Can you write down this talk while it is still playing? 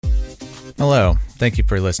Hello, thank you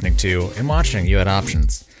for listening to and watching You Had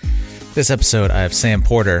Options. This episode, I have Sam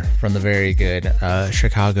Porter from the very good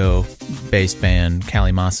Chicago-based band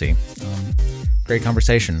Kalimasi. Great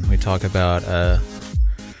conversation. We talk about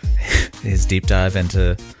his deep dive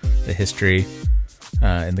into the history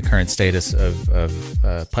and the current status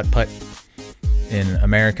of putt-putt in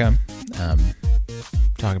America.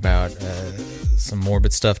 Talk about some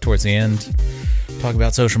morbid stuff towards the end. Talk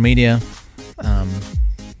about social media.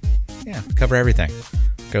 Cover everything.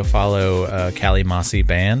 Go follow Kalimasi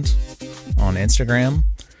Band on Instagram.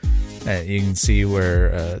 You can see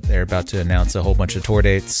where they're about to announce a whole bunch of tour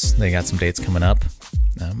dates. They got some dates coming up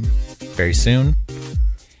very soon.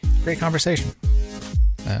 Great conversation.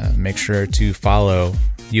 Make sure to follow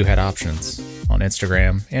You Had Options on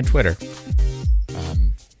Instagram and Twitter.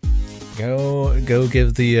 Go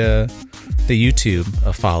give the YouTube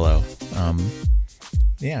a follow.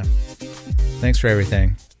 Thanks for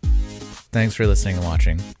everything. Thanks for listening and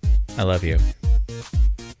watching. I love you.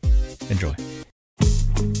 Enjoy.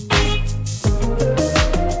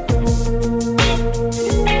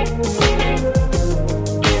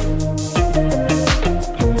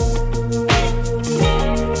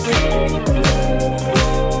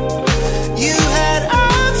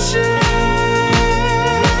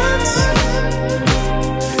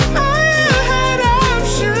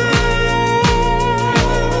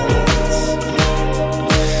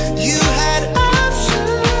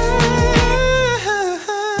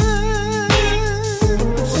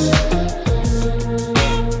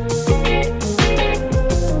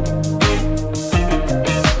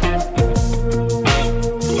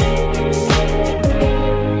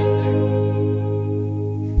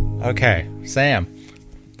 Okay, Sam,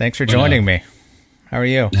 thanks for joining me. How are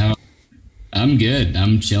you? No, I'm good.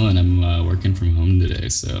 I'm chilling. I'm working from home today,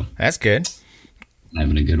 so that's good. I'm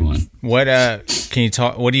having a good one. What can you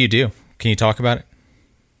talk? What do you do? Can you talk about it?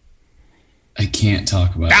 I can't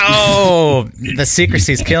talk about it. Oh, the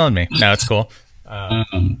secrecy's killing me. No, it's cool.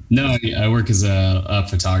 No, I work as a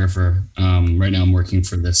photographer. Right now, I'm working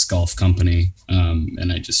for this golf company,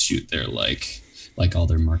 and I just shoot their like all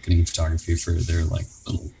their marketing photography for their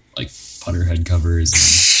little putter head covers and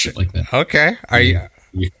shit like that. Okay.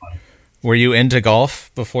 Were you into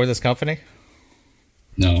golf before this company?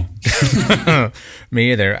 No.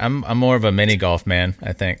 Me either. I'm more of a mini golf man,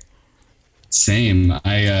 I think. Same.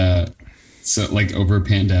 So over a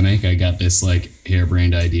pandemic, I got this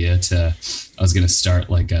harebrained idea I was going to start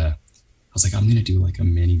I'm going to do a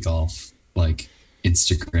mini golf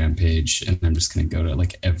Instagram page, and I'm just going to go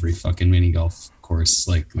to every fucking mini golf course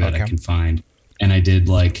that I can find. And I did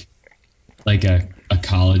a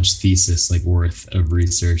college thesis worth of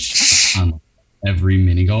research on every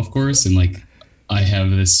mini golf course, and I have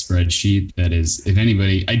this spreadsheet that is, if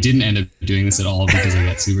anybody, I didn't end up doing this at all because I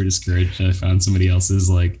got super discouraged, and I found somebody else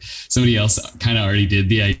kind of already did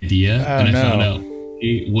the idea, I found out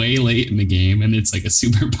way late in the game, and it's a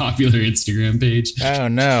super popular Instagram page. Oh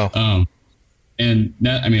no. And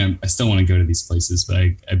that, I still want to go to these places, but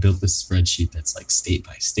I built this spreadsheet that's state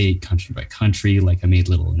by state, country by country. I made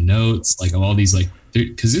little notes, of all these,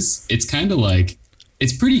 because it's kind of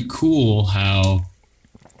it's pretty cool how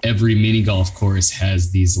every mini golf course has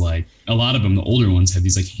these, a lot of them, the older ones have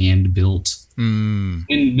these hand built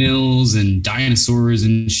windmills and dinosaurs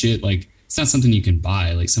and shit. It's not something you can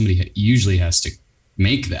buy. Somebody usually has to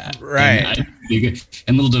make that, right?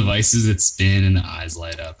 And little devices that spin and the eyes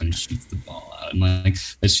light up and it shoots the ball out, and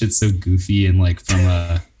that shit's so goofy and from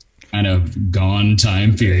a kind of gone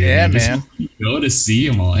time period. Yeah, you man. Just go to see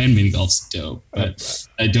them all, and mini golf's dope, but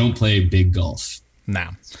I don't play big golf. No,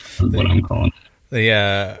 what I'm calling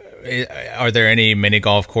it. Are there any mini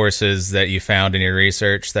golf courses that you found in your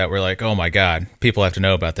research that were oh my god, people have to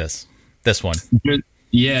know about this one?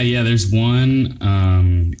 Yeah. There's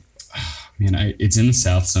one. It's in the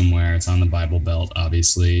South somewhere. It's on the Bible Belt,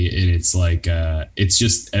 obviously. And it's it's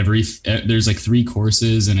just there's 3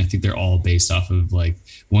 courses, and I think they're all based off of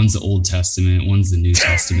one's the Old Testament, one's the New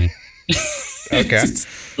Testament. Okay. It's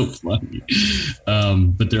so funny.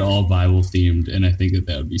 But they're all Bible themed, and I think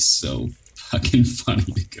that would be so fucking funny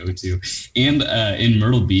to go to. And in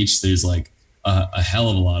Myrtle Beach, there's a hell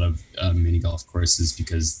of a lot of mini golf courses,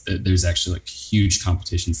 because there's actually huge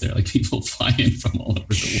competitions there. People fly in from all over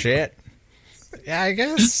the world. Yeah, I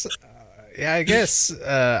guess.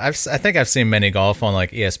 I think I've seen mini golf on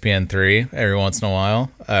ESPN3 every once in a while.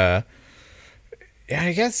 I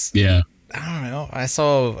guess. Yeah. I don't know. I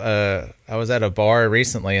saw. I was at a bar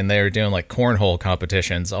recently, and they were doing cornhole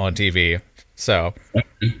competitions on TV. So.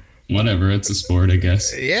 Whatever, it's a sport, I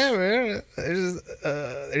guess. Yeah, there's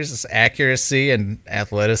this accuracy and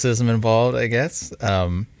athleticism involved, I guess.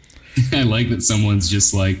 I like that someone's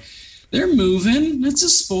just like, they're moving. It's a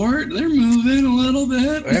sport. They're moving a little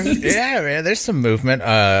bit. Yeah, man. There's some movement.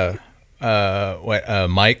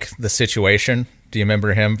 Mike, The Situation. Do you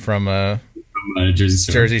remember him from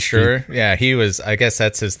Jersey Shore? Jersey Shore? Yeah, he was. I guess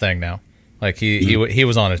that's his thing now. Like he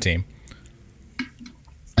was on a team.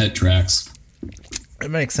 That tracks.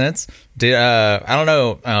 It makes sense. I don't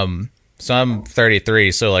know. So I'm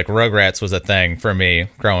 33. So like Rugrats was a thing for me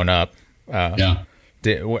growing up. Yeah.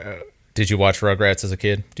 Did you watch Rugrats as a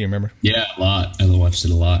kid? Do you remember? Yeah, a lot. I watched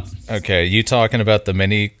it a lot. Okay, you talking about the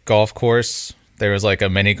mini golf course? There was like a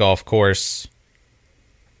mini golf course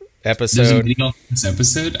episode. There's a mini golf course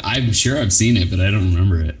episode? I'm sure I've seen it, but I don't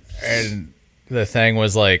remember it. And the thing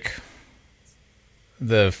was like,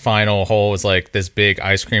 the final hole was like this big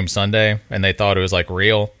ice cream sundae, and they thought it was like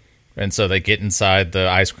real. And so they get inside the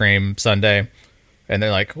ice cream sundae, and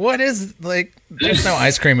they're like, what is, like, there's no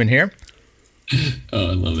ice cream in here. Oh,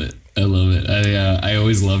 I love it. I love it. I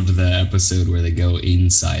always loved the episode where they go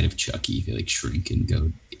inside of Chucky. They like shrink and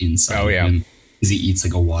go inside of him because he eats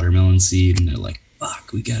like a watermelon seed, and they're like, fuck,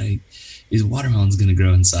 his watermelon's gonna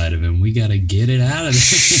grow inside of him. We gotta get it out of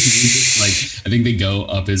there. Like, I think they go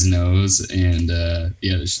up his nose, and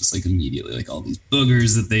there's just like immediately like all these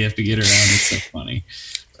boogers that they have to get around. It's so funny.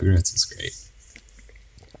 Rugrats is great.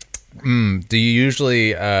 Do you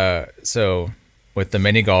usually so with the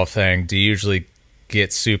mini golf thing, do you usually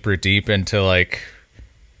get super deep into like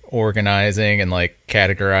organizing and like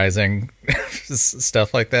categorizing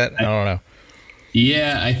stuff like that? I don't know.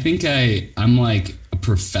 Yeah, I think I'm like a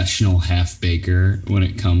professional half baker when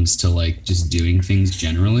it comes to like just doing things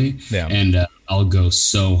generally. Yeah. And I'll go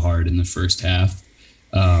so hard in the first half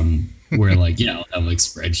where like, I'll have like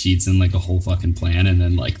spreadsheets and like a whole fucking plan. And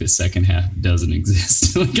then like the second half doesn't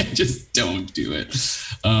exist. Like I just don't do it.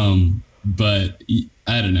 But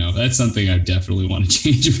I don't know. That's something I definitely want to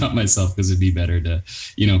change about myself, because it'd be better to,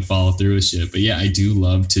 follow through with shit. But yeah, I do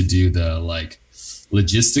love to do the like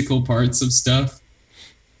logistical parts of stuff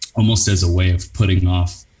almost as a way of putting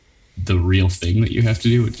off the real thing that you have to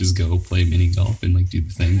do, which is go play mini golf and like do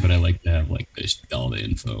the thing. But I like to have like all the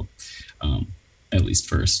info, at least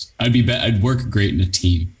first. I'd work great in a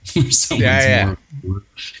team where someone's more,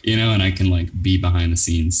 and I can like be behind the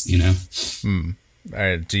scenes, All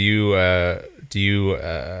right. Do you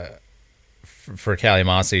for Cali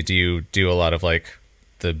Mossy, do you do a lot of like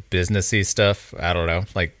the businessy stuff? I don't know,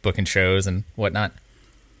 like booking shows and whatnot.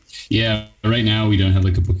 Yeah, right now we don't have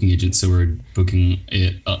like a booking agent, so we're booking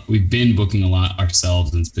it. We've been booking a lot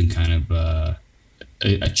ourselves, and it's been kind of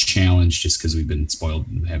a challenge just because we've been spoiled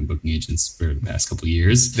and having booking agents for the past couple of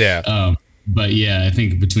years. Yeah. But yeah, I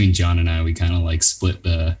think between John and I, we kind of like split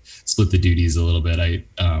the duties a little bit.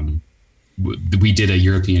 We did a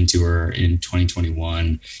European tour in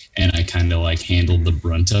 2021, and I kind of like handled the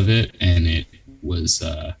brunt of it, and it was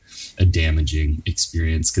a damaging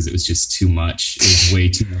experience because it was just too much. It was way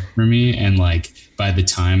too much for me, and like by the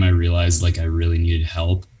time I realized like I really needed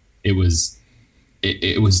help, it was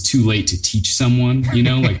too late to teach someone,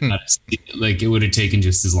 like like it would have taken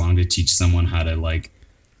just as long to teach someone how to like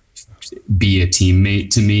be a teammate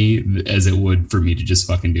to me as it would for me to just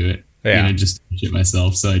fucking do it. Yeah. Just shit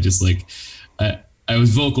myself. So I just like, I was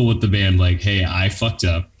vocal with the band, like, hey, I fucked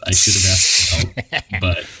up. I should have asked for help,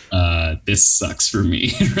 but this sucks for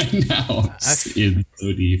me right now. It's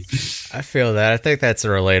so deep. I feel that. I think that's a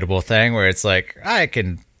relatable thing where it's like, I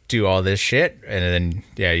can do all this shit. And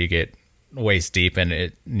then, you get waist deep in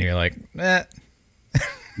it and you're like, eh.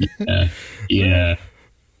 Yeah.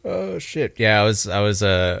 Oh shit. Yeah. I was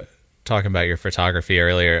talking about your photography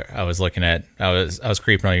earlier. I was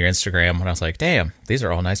creeping on your Instagram and I was like, damn, these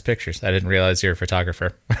are all nice pictures. I didn't realize you're a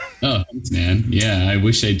photographer. Oh, thanks, man. Yeah, I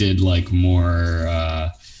wish I did like more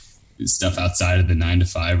stuff outside of the 9 to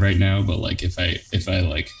 5 right now, but like if I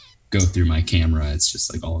like go through my camera, it's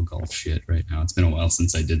just like all golf shit right now. It's been a while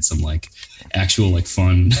since I did some like actual like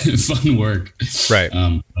fun work. Right.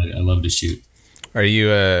 I love to shoot. Are you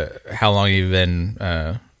how long you've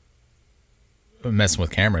been messing with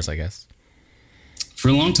cameras, I guess? For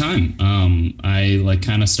a long time. I like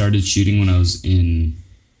kind of started shooting when I was in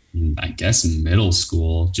middle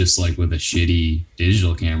school, just like with a shitty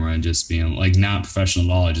digital camera and just being like not professional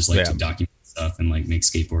at all. I just like to document stuff and like make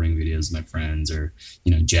skateboarding videos with my friends, or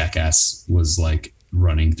Jackass was like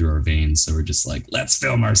running through our veins, so we're just like, let's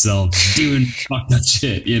film ourselves doing fucked up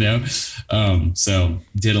shit, so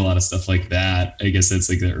did a lot of stuff like that. I guess that's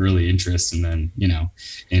like the early interest. And then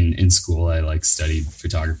in school I like studied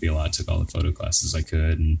photography a lot, took all the photo classes I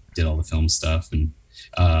could and did all the film stuff. And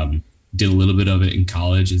did a little bit of it in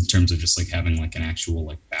college in terms of just like having like an actual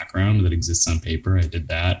like background that exists on paper. I did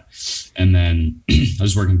that. And then I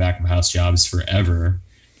was working back of house jobs forever.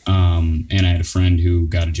 And I had a friend who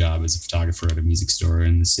got a job as a photographer at a music store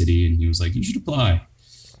in the city, and he was like, you should apply.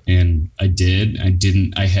 And I did.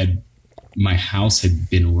 My house had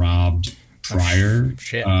been robbed prior.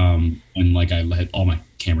 Shit. And like I had all my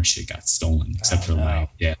camera shit got stolen except for my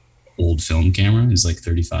old film camera. It was like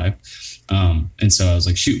 35. And so I was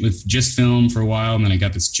like shooting with just film for a while, and then I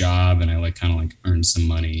got this job, and I like kind of like earned some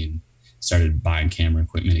money and started buying camera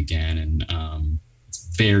equipment again. And it's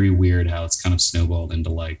very weird how it's kind of snowballed into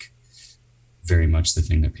like very much the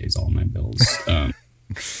thing that pays all my bills. Yeah,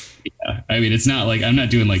 I mean, it's not like I'm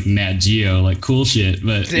not doing like Nat Geo like cool shit,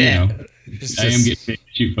 but you know, I am getting paid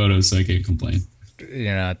to shoot photos, so I can't complain.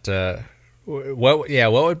 You're not. What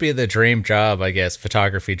would be the dream job? I guess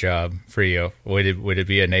photography job for you. Would it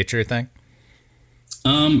be a nature thing?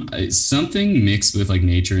 Something mixed with like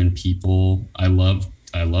nature and people. I love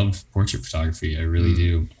portrait photography. I really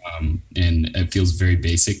do. And it feels very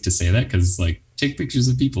basic to say that because it's like take pictures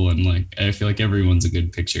of people, and like I feel like everyone's a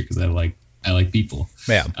good picture because I like people.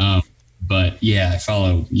 Yeah. But yeah, I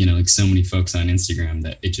follow, like so many folks on Instagram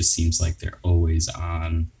that it just seems like they're always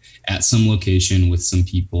on at some location with some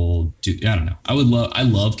people. I don't know. I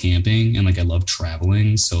love camping and like I love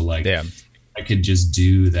traveling. So like I could just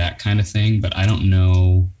do that kind of thing, but I don't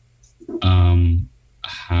know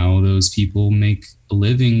how those people make a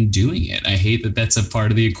living doing it. I hate that that's a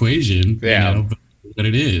part of the equation. Yeah. But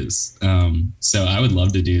it is. So I would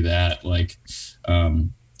love to do that. Like,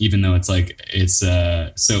 even though it's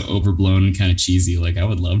so overblown and kind of cheesy, like I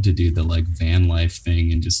would love to do the like van life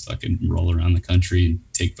thing and just fucking roll around the country and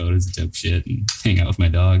take photos of dope shit and hang out with my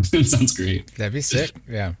dog. It sounds great. That'd be sick.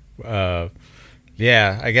 Yeah.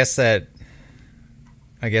 Yeah. I guess that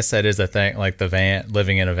is a thing. Like the van,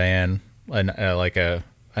 living in a van, like a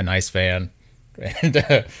nice van,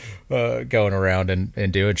 and going around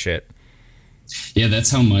and doing shit. Yeah, that's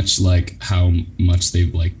how much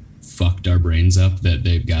they've like fucked our brains up that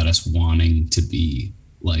they've got us wanting to be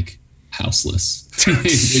like houseless.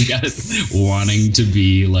 They've got us wanting to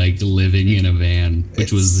be like living in a van,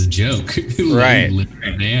 which was the joke. Right. Living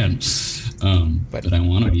in a van. But I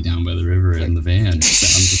want to be down by the river in the van.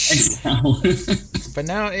 Sounds nice. But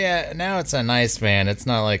now it's a nice van. It's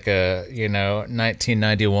not like a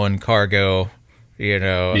 1991 cargo,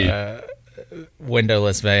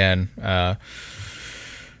 windowless van.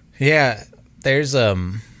 There's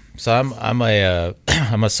so I'm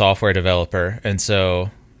a software developer, and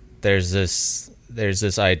so there's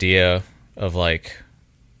this idea of like,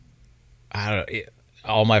 I don't know,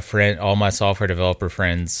 all my software developer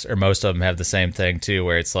friends, or most of them, have the same thing too,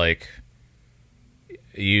 where it's like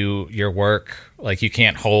your work, like you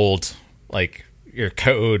can't hold like your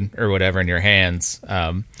code or whatever in your hands,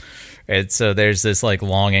 and so there's this like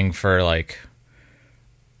longing for like,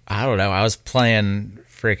 I don't know, I was playing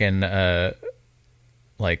freaking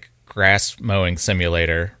like grass mowing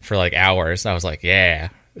simulator for like hours. I was like, yeah,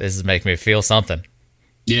 this is making me feel something.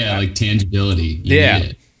 Yeah, like tangibility.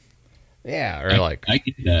 Yeah, or I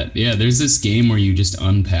get that. Yeah, there's this game where you just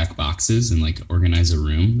unpack boxes and like organize a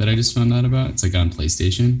room that I just found out about. It's like on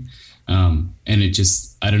PlayStation. And it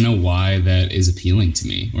just, I don't know why that is appealing to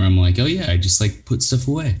me, where I'm like, oh yeah, I just like put stuff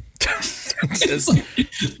away. It's like,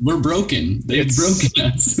 we're broken. They've broken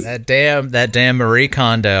us. That damn Marie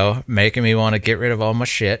Kondo making me want to get rid of all my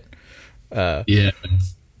shit. Yeah.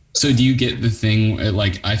 So do you get the thing,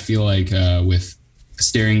 like, I feel like with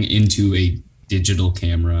staring into a digital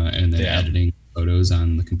camera and then editing photos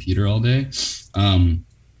on the computer all day,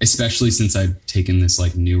 especially since I've taken this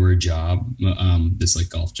like newer job, this like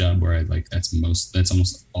golf job where I like, that's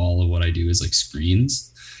almost all of what I do is like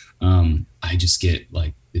screens. I just get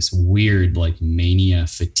like this weird like mania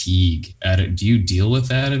fatigue at it. Do you deal with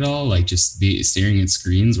that at all? Like just staring at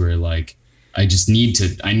screens where like I need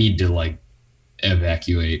to like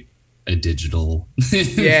evacuate a digital.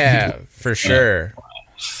 Yeah, for sure.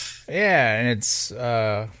 Yeah, and it's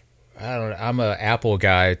I don't know, I'm a Apple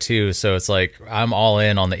guy too, so it's like I'm all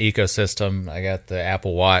in on the ecosystem. I got the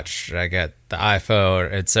Apple Watch, I got the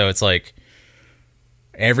iPhone, and so it's like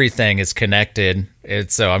everything is connected.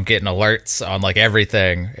 And so I'm getting alerts on like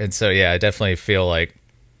everything. And so yeah, I definitely feel like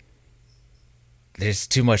there's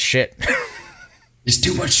too much shit. There's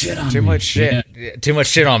too much shit on me. Too much shit. Yeah. Too much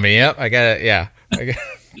shit on me. Yep. I got it. Yeah.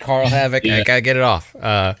 Carl Havoc. I gotta get it off.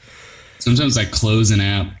 Sometimes I close an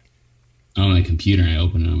app on my computer and I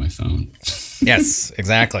open it on my phone. Yes,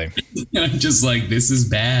 exactly. I'm just like, this is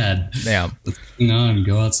bad. Yeah. What's going on?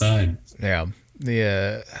 Go outside. Yeah.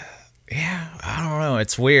 I don't know.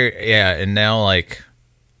 It's weird. Yeah. And now like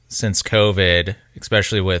since COVID,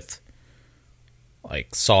 especially with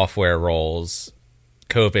like software roles,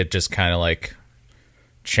 COVID just kind of like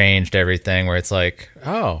changed everything where it's like,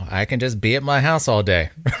 oh, I can just be at my house all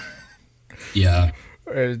day. Yeah.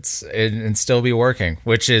 And still be working,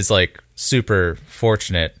 which is like super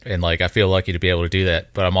fortunate. And like, I feel lucky to be able to do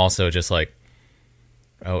that. But I'm also just like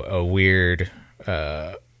a weird,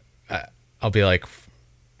 I'll be like,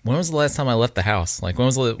 when was the last time I left the house? Like, what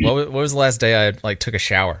was the last day I like took a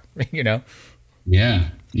shower? You know? Yeah.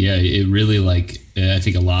 Yeah. It really like, I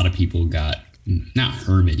think a lot of people got not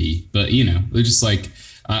hermity, but you know, they're just like,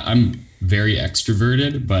 I'm very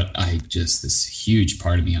extroverted, but this huge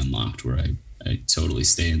part of me unlocked where I totally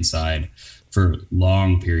stay inside for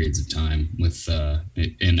long periods of time with,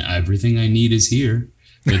 and everything I need is here.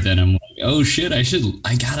 But then I'm like, oh shit, I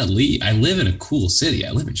gotta leave. I live in a cool city.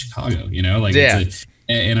 I live in Chicago, you know, like, yeah.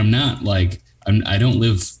 And I'm not like, I don't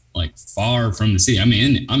live like far from the city. I'm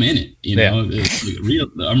in it, you know, it's like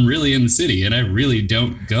I'm really in the city and I really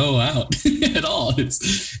don't go out at all.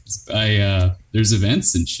 There's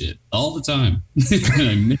events and shit all the time. And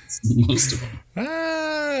I miss most of them.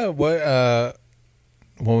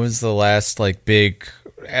 What was the last like big,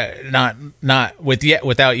 without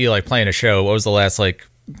you like playing a show, what was the last like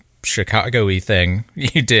Chicago-y thing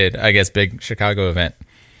you did? I guess big Chicago event.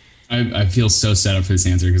 I feel so set up for this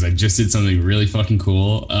answer because I just did something really fucking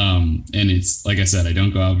cool. And it's like I said, I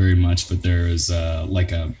don't go out very much, but there was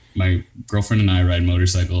my girlfriend and I ride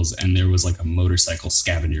motorcycles, and there was like a motorcycle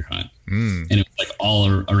scavenger hunt, and it was like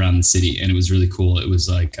all around the city, and it was really cool. It was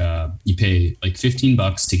like you pay like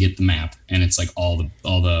 $15 to get the map, and it's like all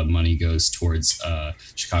the money goes towards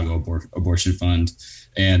Chicago Abortion Fund,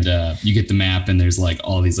 and you get the map, and there's like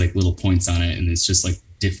all these like little points on it, and it's just like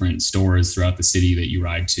different stores throughout the city that you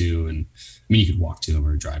ride to, and I mean you could walk to them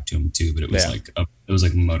or drive to them too, but it was like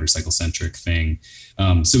a motorcycle centric thing.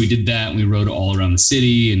 So we did that, and we rode all around the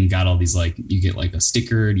city and got all these like, you get like a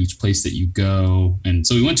sticker at each place that you go, and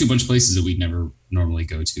so we went to a bunch of places that we'd never normally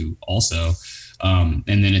go to also. And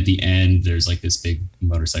then at the end there's like this big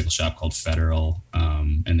motorcycle shop called Federal,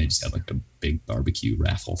 and they just had like a big barbecue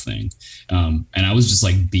raffle thing, and I was just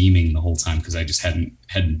like beaming the whole time because I just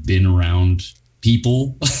hadn't been around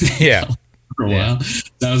people for a while.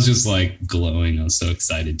 So I was just like glowing. I was so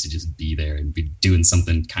excited to just be there and be doing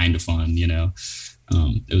something kind of fun, you know.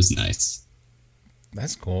 It was nice.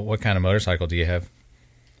 That's cool. What kind of motorcycle do you have?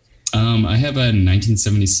 I have a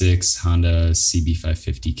 1976 Honda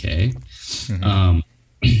CB550K.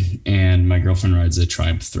 Mm-hmm. And my girlfriend rides a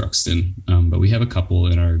Triumph Thruxton, but we have a couple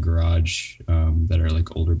in our garage that are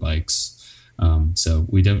like older bikes. So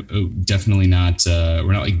we definitely not,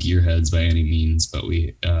 we're not like gearheads by any means, but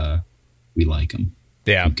we like them.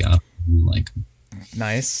 Yeah. We like them.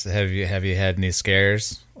 Nice. Have you had any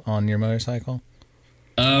scares on your motorcycle?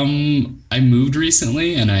 I moved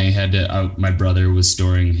recently, and I had to, my brother was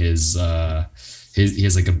storing he has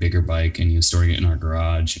like a bigger bike, and he was storing it in our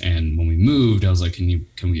garage. And when we moved, I was like, can you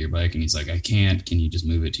come get your bike? And he's like, I can't, can you just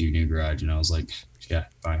move it to your new garage? And I was like, yeah,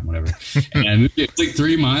 fine, whatever. And I moved it like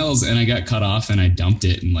 3 miles, and I got cut off, and I dumped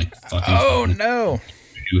it and like fucking. Oh no!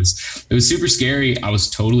 It was super scary. I was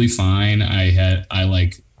totally fine. I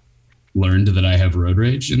like learned that I have road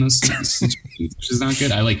rage in those situations, which is not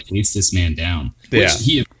good. I like chased this man down, which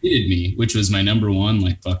he admitted me, which was my number one.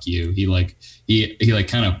 Like fuck you. He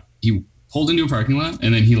pulled into a parking lot,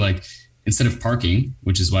 and then he like, instead of parking,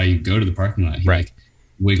 which is why you go to the parking lot, he like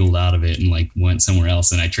wiggled out of it and like went somewhere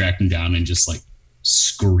else, and I tracked him down and just like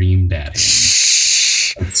screamed at him.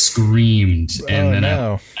 And then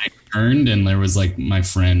I turned, and there was like, my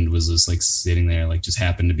friend was just like sitting there, like just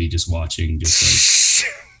happened to be just watching, just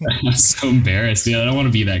like I was so embarrassed. Yeah, I don't want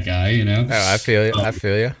to be that guy, you know. Oh, I feel you. I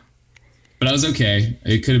feel you. But I was okay.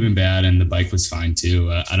 It could have been bad, and the bike was fine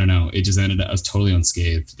too. I don't know. It just ended up, I was totally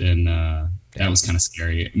unscathed, and that was kind of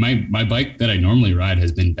scary. My bike that I normally ride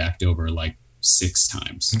has been backed over like 6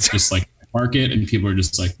 times. Just like park it, and people are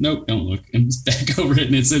just like, nope, don't look, and just back over it.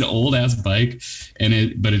 And it's an old ass bike,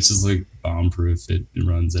 but it's just like bomb proof. It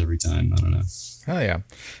runs every time. I don't know. Oh yeah,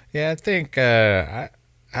 yeah. I think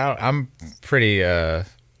I'm pretty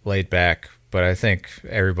laid back, but I think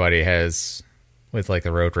everybody has, with like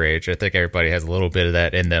the road rage, I think everybody has a little bit of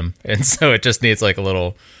that in them, and so it just needs like a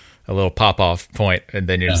little pop off point, and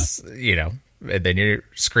then you're just, you know, and then you're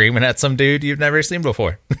screaming at some dude you've never seen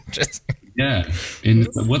before. Just and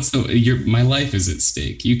my life is at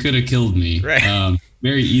stake. You could have killed me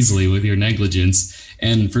very easily with your negligence,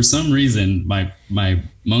 and for some reason my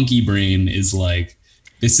monkey brain is like,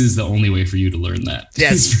 this is the only way for you to learn that.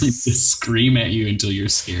 Yes. For me to scream at you until you're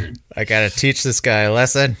scared. I gotta teach this guy a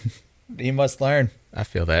lesson. He must learn. I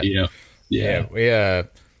feel that. Yeah. We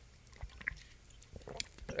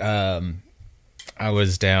I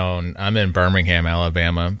was down. I'm in Birmingham,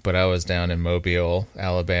 Alabama, but I was down in Mobile,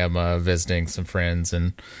 Alabama, visiting some friends,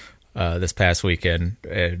 and this past weekend,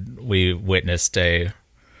 and we witnessed we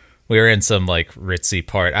were in some like ritzy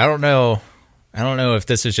part. I don't know if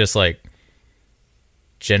this is just like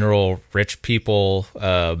general rich people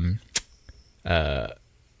that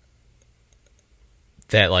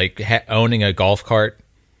like owning a golf cart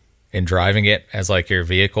and driving it as like your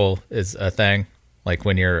vehicle is a thing. Like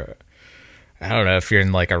when you're, I don't know if you're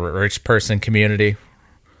in like a rich person community.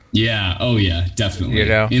 Yeah. Oh yeah, definitely. You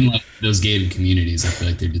know, in like those gated communities, I feel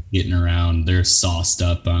like they're just getting around. They're sauced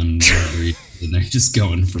up on whatever, and they're just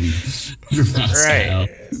going from house to house.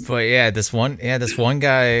 But yeah, this one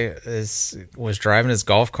guy was driving his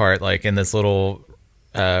golf cart like in this little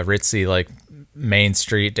ritzy like main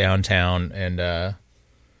street downtown, and a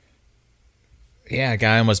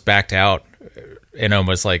guy almost backed out and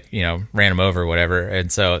almost like, you know, ran him over or whatever.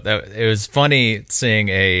 And so it was funny seeing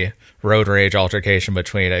a road rage altercation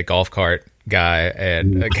between a golf cart guy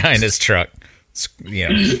and a guy in his truck. You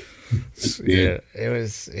know, yeah, it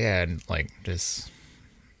was, and like it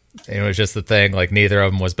was just the thing, like neither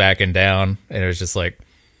of them was backing down, and it was just like,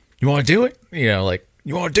 you want to do it? You know, like,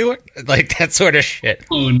 you want to do it? Like that sort of shit.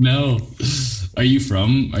 Oh no. Are you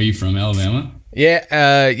from Alabama?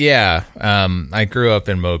 Yeah. I grew up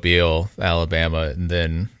in Mobile, Alabama, and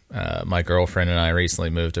then my girlfriend and I recently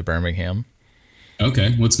moved to Birmingham.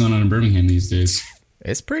 Okay, what's going on in Birmingham these days?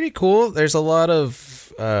 It's pretty cool. There's a lot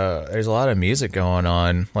of music going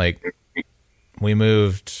on. Like we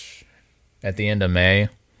moved at the end of May,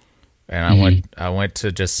 and I went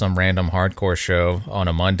to just some random hardcore show on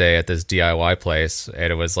a Monday at this DIY place,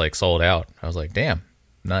 and it was like sold out. I was like, damn,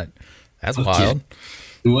 that's wild.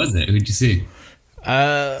 Who was it? Who'd you see?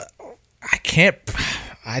 I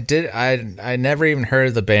never even heard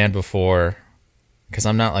of the band before, because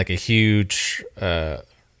I'm not like a huge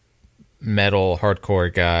metal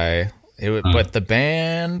hardcore guy. But the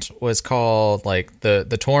band was called, like,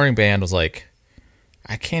 the touring band was like,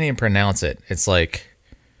 I can't even pronounce it. It's like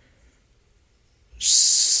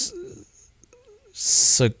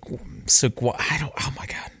oh my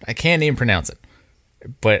god, I can't even pronounce it.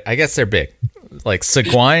 But I guess they're big. Like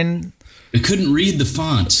Seguin. I couldn't read the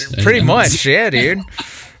font. Pretty much, yeah, dude.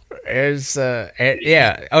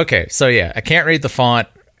 Okay, so yeah, I can't read the font,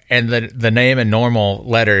 and the name in normal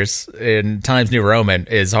letters in Times New Roman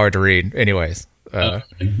is hard to read. Anyways, yeah,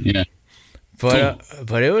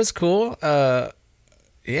 but it was cool.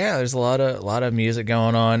 There's a lot of music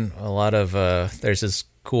going on. A lot of there's this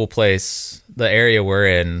cool place. The area we're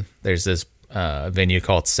in, there's this venue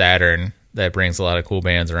called Saturn that brings a lot of cool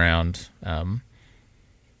bands around.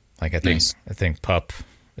 Like I think Pup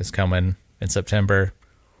is coming in September.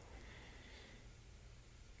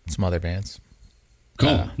 Some other bands.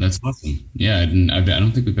 Cool, that's awesome. Yeah, I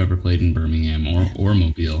don't think we've ever played in Birmingham or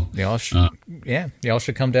Mobile. Y'all should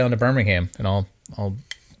come down to Birmingham, and I'll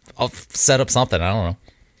set up something. I don't know.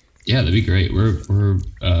 Yeah, that'd be great. We're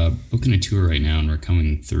booking a tour right now, and we're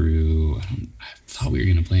coming through. I thought we were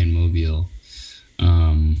gonna play in Mobile.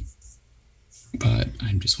 But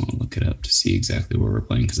I just want to look it up to see exactly where we're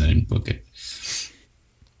playing, because I didn't book it.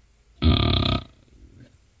 Where the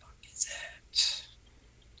fuck is it?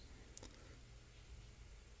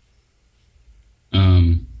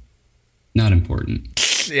 Not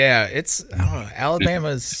important. Yeah, it's, I don't know,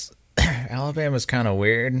 Alabama's kind of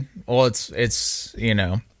weird. Well, it's you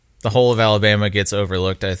know, the whole of Alabama gets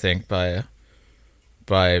overlooked, I think, by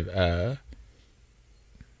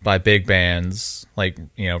big bands, like,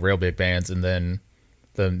 you know, real big bands, and then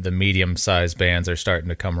the medium-sized bands are starting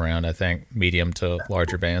to come around, I think, medium to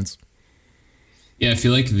larger bands. Yeah, I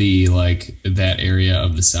feel like that area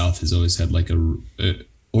of the South has always had like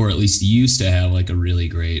or at least used to have like a really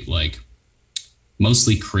great, like,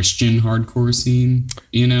 mostly Christian hardcore scene,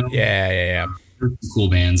 you know? Yeah. Cool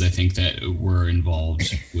bands, I think, that were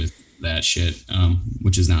involved with that shit,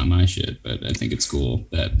 which is not my shit, but I think it's cool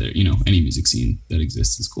that there, you know, any music scene that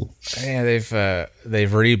exists is cool. Yeah,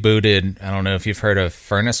 they've rebooted. I don't know if you've heard of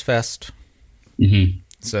Furnace Fest. Mm-hmm.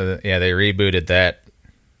 So they rebooted that.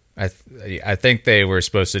 I think they were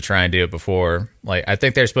supposed to try and do it before. Like, I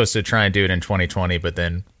think they're supposed to try and do it in 2020, but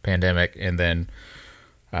then pandemic, and then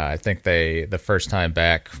I think the first time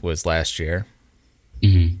back was last year.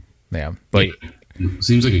 Mm-hmm. Yeah, but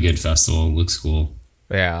seems like a good festival. Looks cool.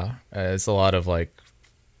 Yeah, it's a lot of like,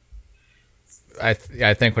 I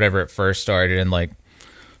think whenever it first started in like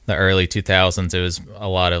the early 2000s, it was a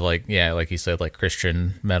lot of like, yeah, like you said, like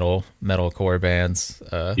Christian metalcore bands.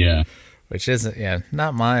 Yeah, which isn't,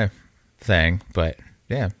 not my thing, but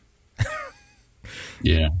yeah.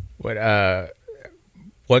 Yeah. What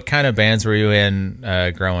What kind of bands were you in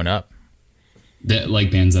growing up? That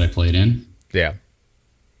like bands that I played in. Yeah.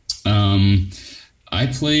 I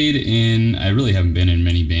played in. I really haven't been in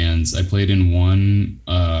many bands. I played in one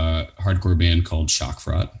hardcore band called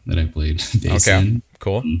Shockfront that I played bass in.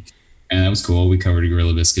 Cool. And that was cool. We covered a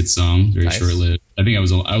Gorilla Biscuit song, very Nice. short-lived. I think I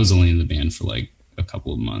was only in the band for like a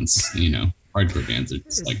couple of months. You know, hardcore bands are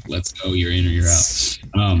just like, let's go, you're in or you're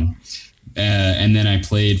out. And then I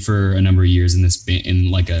played for a number of years in this band, in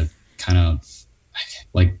like a kind of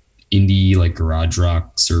like indie, like garage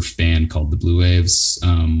rock surf band called the Blue Waves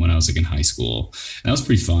when I was like in high school. And that was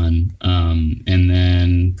pretty fun. And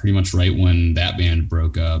then pretty much right when that band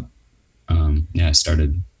broke up, I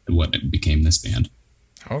started what became this band.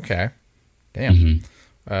 Okay. Damn.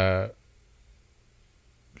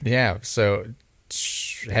 Yeah. So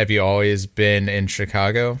have you always been in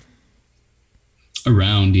Chicago?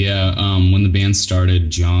 Around, yeah. When the band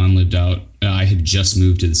started, John lived out. I had just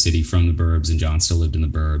moved to the city from the burbs, and John still lived in the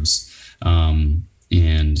burbs.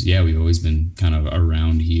 And yeah, we've always been kind of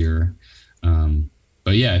around here.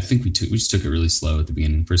 But yeah, I think we just took it really slow at the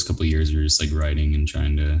beginning. First couple of years, we were just like writing and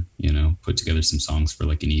trying to, put together some songs for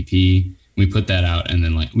like an EP. We put that out, and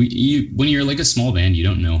then like when you're like a small band, you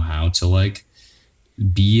don't know how to like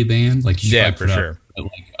be a band. Like you should for sure.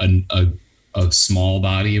 Like a small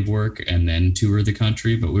body of work and then tour the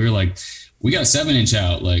country. But we were like, we got a 7-inch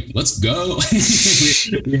out, like let's go.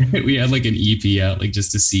 we had like an EP out, like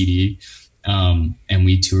just a CD, and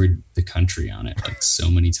we toured the country on it like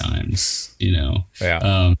so many times.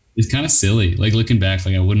 It's kind of silly, like looking back.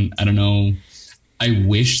 Like I don't know, I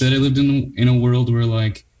wish that I lived in a world where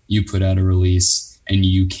like you put out a release and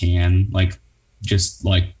you can like just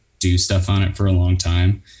like do stuff on it for a long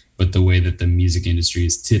time. But the way that the music industry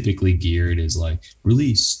is typically geared is like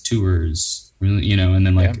release, tours, really, and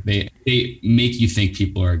then like they make you think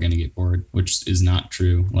people are going to get bored, which is not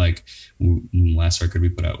true. Like last record we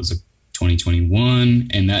put out was a 2021,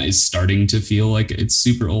 and that is starting to feel like it's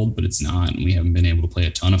super old, but it's not. And we haven't been able to play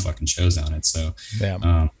a ton of fucking shows on it. So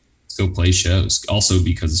let's go play shows. Also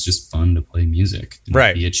because it's just fun to play music,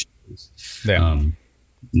 right? Be at shows.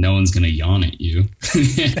 No one's gonna yawn at you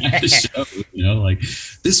at the show, like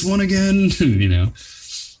this one again,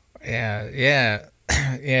 Yeah.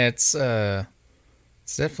 It's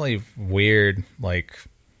definitely weird. Like,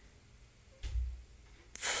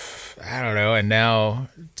 I don't know. And now,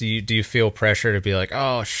 do you feel pressure to be like,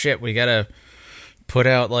 oh shit, we gotta put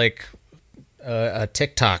out like a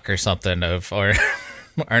TikTok or something of our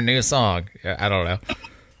new song? I don't know.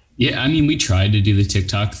 Yeah, I mean, we tried to do the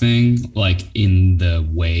TikTok thing, like in the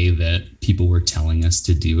way that people were telling us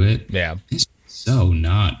to do it. Yeah, it's so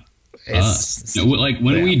not us. Like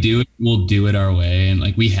when we do it, we'll do it our way, and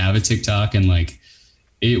like we have a TikTok, and like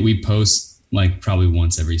we post like probably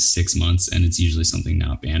once every 6 months, and it's usually something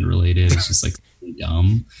not band related. It's just like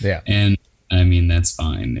dumb. Yeah, and I mean that's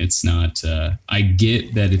fine. It's not. I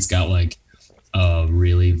get that it's got like a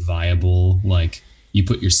really viable, like you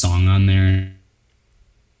put your song on there.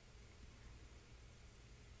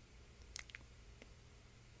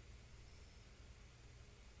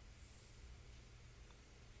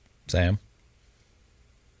 Sam,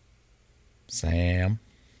 I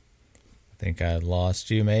think I lost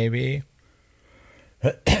you maybe.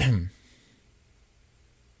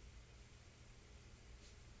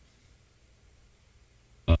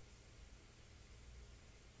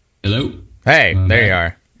 Hello? Hey, there you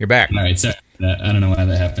are. You're back. All right, sorry. I don't know why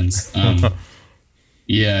that happens.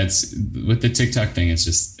 Yeah, it's with the TikTok thing.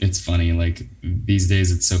 It's funny. Like these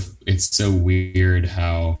days, it's so weird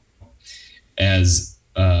how as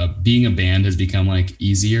being a band has become like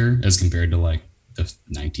easier as compared to like the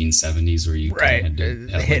 1970s where you had to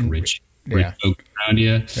have like rich folk around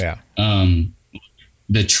you. Yeah.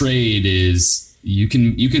 The trade is you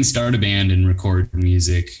can start a band and record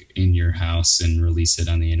music in your house and release it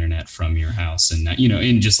on the internet from your house, and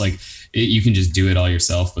and just like you can just do it all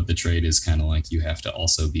yourself. But the trade is kind of like you have to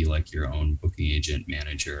also be like your own booking agent,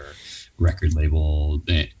 manager, record label,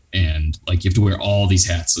 and like you have to wear all these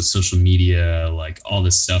hats, so social media, like all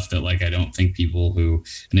this stuff that like I don't think people who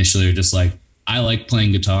initially are just like I like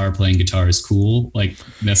playing guitar is cool, like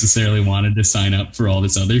necessarily wanted to sign up for all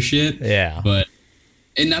this other shit. Yeah. But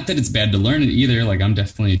and not that it's bad to learn it either. Like I'm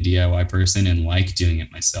definitely a DIY person and like doing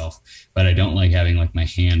it myself, but I don't like having like my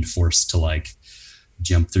hand forced to like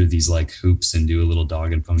jump through these like hoops and do a little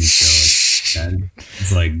dog and pony show. Like,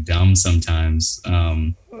 it's like dumb sometimes.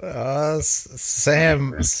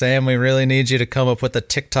 Sam, we really need you to come up with a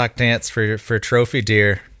TikTok dance for Trophy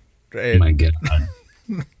Deer. Oh my God.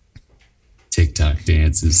 TikTok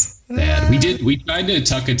dance is bad. We tried to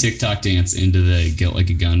tuck a TikTok dance into the Get Like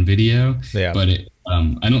a Gun video, but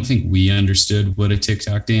I don't think we understood what a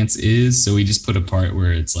TikTok dance is, so we just put a part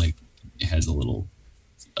where it's like it has a little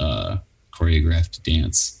choreographed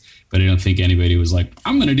dance. But I don't think anybody was like,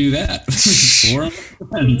 I'm going to do that for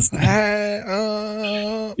friends.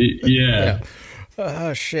 Yeah.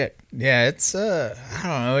 Oh, shit. Yeah, it's, I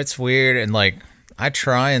don't know, it's weird. And, like, I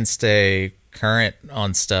try and stay current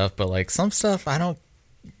on stuff, but, like, some stuff I don't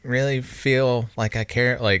really feel like I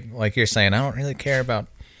care. Like you're saying, I don't really care about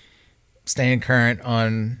staying current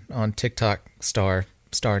on TikTok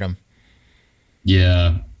stardom.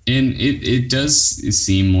 Yeah. And it does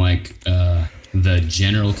seem like the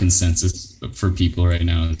general consensus for people right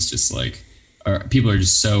now is just like, people are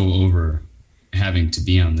just so over having to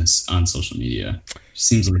be on social media. It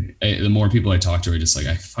seems like the more people I talk to are just like,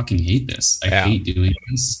 I fucking hate this. I hate doing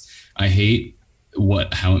this. I hate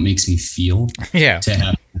how it makes me feel to have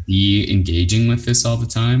to be engaging with this all the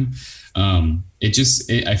time. I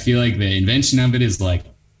feel like the invention of it is like,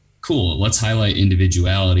 cool, let's highlight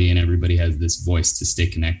individuality and everybody has this voice to stay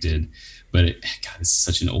connected. But God, it's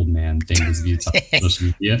such an old man thing to be talking about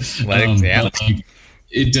social media.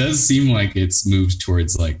 It does seem like it's moved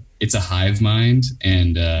towards like it's a hive mind,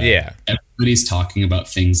 and everybody's talking about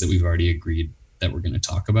things that we've already agreed that we're going to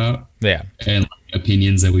talk about. Yeah, and like,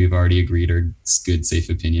 opinions that we've already agreed are good, safe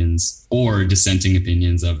opinions, or dissenting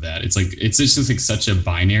opinions of that. It's like it's just like such a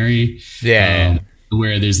binary.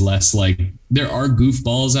 Where there's less like there are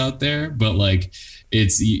goofballs out there, but like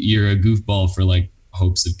you're a goofball for like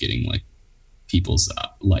hopes of getting like people's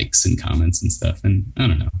likes and comments and stuff. And I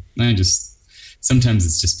don't know. Sometimes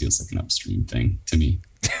it just feels like an upstream thing to me.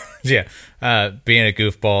 Being a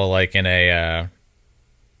goofball, like in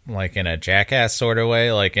a jackass sort of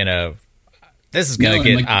way, like this is going to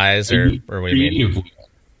get like, eyes or what do you mean?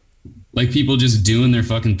 Like people just doing their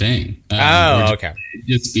fucking thing. Okay.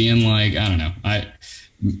 Just being like, I don't know.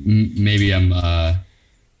 Maybe I'm a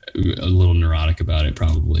little neurotic about it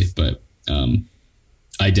probably, but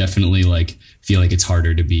I definitely like feel like it's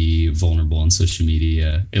harder to be vulnerable on social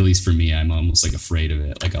media. At least for me, I'm almost like afraid of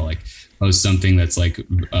it. Like I'll like post something that's like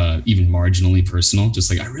even marginally personal,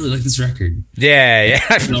 just like I really like this record. Yeah.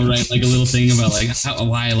 I'll write like a little thing about like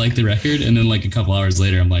why I like the record, and then like a couple hours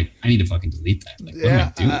later, I'm like, I need to fucking delete that. Like, what am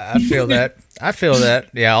I doing? I feel that. I feel that.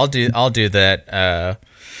 Yeah, I'll do that.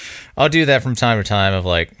 I'll do that from time to time. Of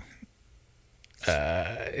like,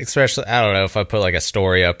 especially I don't know if I put like a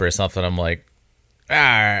story up or something. I'm like,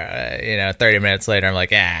 30 minutes later, I'm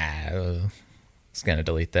like, I was gonna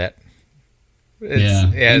delete that. Part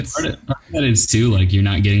of that is too like you're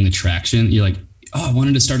not getting the traction. You're like, oh, I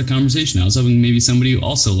wanted to start a conversation. I was hoping maybe somebody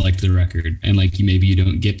also liked the record, and like maybe you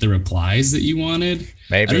don't get the replies that you wanted.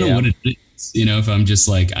 Maybe I don't know what it is. If I'm just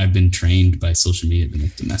like I've been trained by social media, been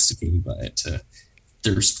like domesticated by it to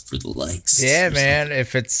thirst for the likes. Yeah, man.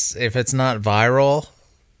 Something. If it's not viral,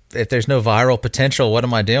 if there's no viral potential, what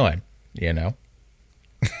am I doing? Yeah,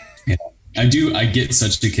 I get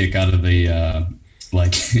such a kick out of the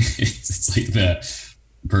like it's like the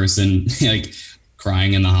person like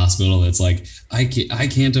crying in the hospital that's like I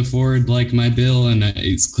can't afford like my bill, and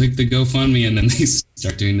it's click the GoFundMe, and then they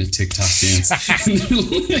start doing the TikTok dance and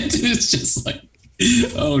it's just like,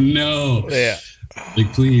 oh no,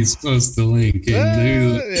 like please post the link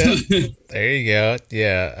and there you go.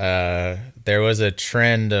 There was a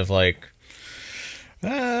trend of like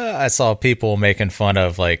I saw people making fun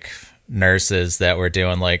of like nurses that were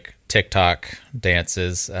doing like TikTok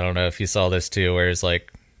dances. I don't know if you saw this too, where it's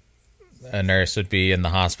like a nurse would be in the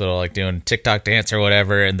hospital like doing TikTok dance or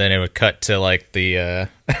whatever, and then it would cut to like the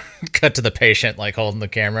cut to the patient like holding the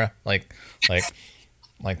camera like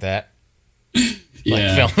that.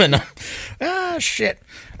 Like filming them. Shit.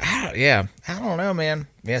 I don't know, man.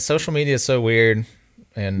 Yeah, social media is so weird,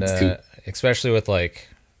 and especially with like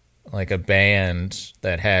a band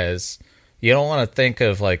that has, you don't want to think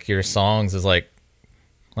of like your songs as like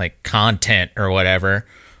content or whatever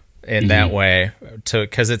in that way,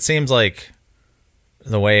 because it seems like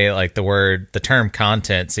the way like the term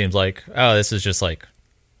content seems like, oh, this is just like,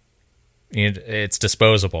 it's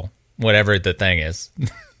disposable, whatever the thing is.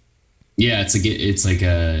 Yeah, it's like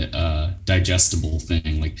a digestible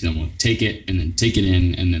thing. Like someone take it and then take it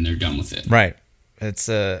in, and then they're done with it. Right. It's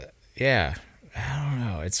I don't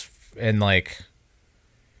know. It's in like,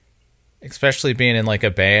 especially being in like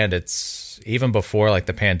a band, it's even before like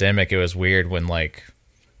the pandemic, it was weird when like,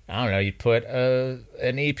 I don't know, you put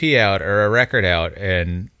an EP out or a record out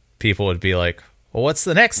and people would be like, well, what's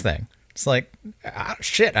the next thing? It's like,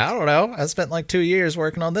 shit, I don't know. I spent like 2 years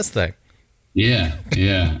working on this thing. Yeah.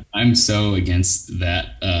 I'm so against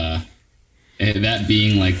that. That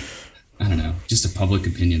being like I don't know, just a public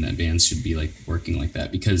opinion that bands should be like working like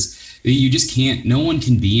that, because you just can't, no one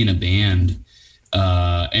can be in a band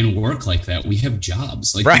and work like that. We have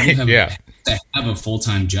jobs. Like, right. Have to have a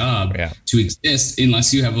full-time job to exist,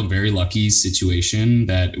 unless you have a very lucky situation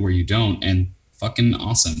where you don't, and fucking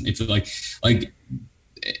awesome. If like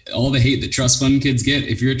all the hate that trust fund kids get,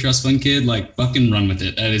 if you're a trust fund kid, like fucking run with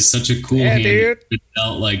it. That is such a cool hand.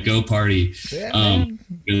 Like, go party.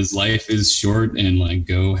 Because life is short, and like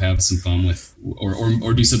go have some fun with,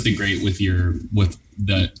 or do something great with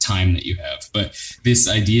the time that you have. But this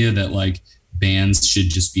idea that like bands should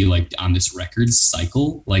just be like on this record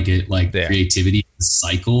cycle, creativity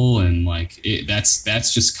cycle, and like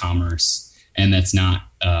that's just commerce, and that's not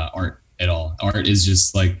art at all. Art is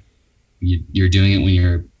just like, you're doing it when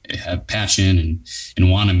you have passion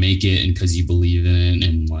and want to make it, and because you believe in it,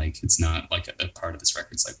 and like it's not like a part of this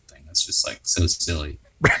record cycle thing. That's just like so silly.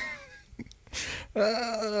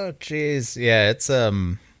 Oh jeez, yeah. It's what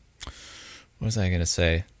was I gonna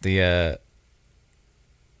say? I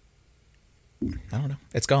don't know.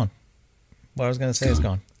 It's gone. What I was gonna say is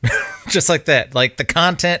gone. Just like that. Like the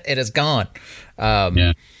content, it is gone.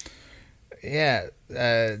 Yeah.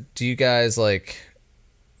 Do you guys like?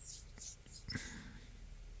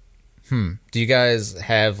 Do you guys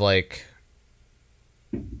have like,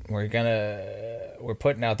 we're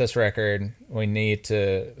putting out this record, we need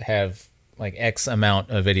to have like X amount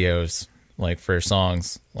of videos like for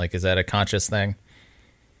songs? Like, is that a conscious thing?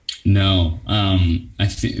 No. I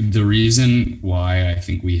think the reason why I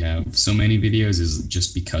think we have so many videos is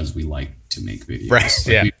just because we like to make videos. Right.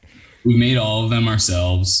 Like we made all of them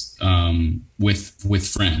ourselves, with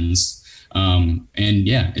friends. And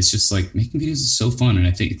yeah, it's just like making videos is so fun. And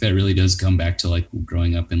I think that really does come back to like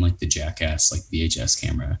growing up in like the Jackass, like VHS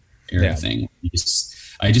camera era thing.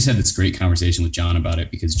 I just had this great conversation with John about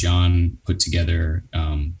it, because John put together,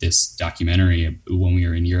 this documentary when we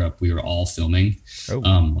were in Europe. We were all filming,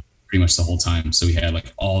 pretty much the whole time. So we had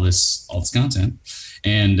like all this content,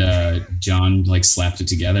 and, John like slapped it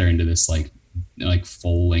together into this like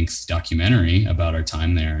full length documentary about our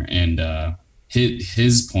time there. And,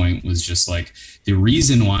 his point was just like, the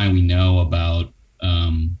reason why we know about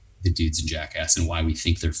the dudes in Jackass and why we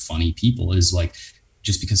think they're funny people is like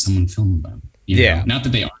just because someone filmed them. You know? Not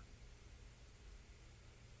that they are.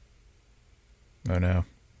 Oh no.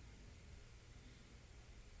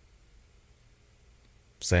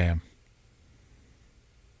 Sam.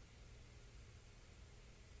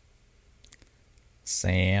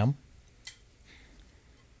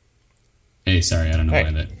 Hey, sorry, I don't know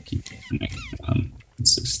why that keeps connecting.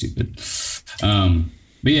 It's so stupid.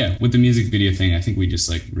 But yeah, with the music video thing, I think we just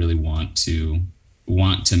like really want to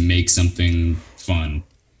make something fun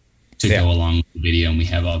to go along with the video, and we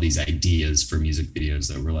have all these ideas for music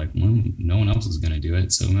videos that we're like, well, no one else is going to do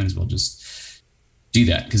it, so we might as well just do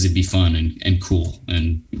that because it'd be fun and cool.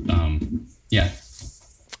 And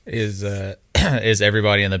is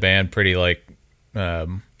everybody in the band pretty like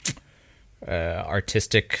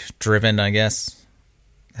artistic driven, I guess?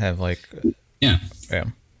 Have like yeah,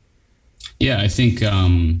 I think our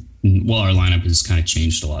lineup has kind of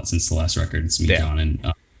changed a lot since the last record. It's me, John, and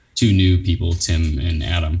two new people, Tim and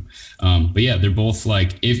Adam. But yeah, they're both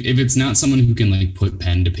like, if it's not someone who can like put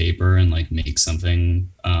pen to paper and like make something,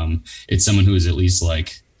 it's someone who is at least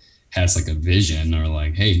like has like a vision, or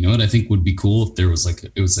like, hey, you know what I think would be cool if there was like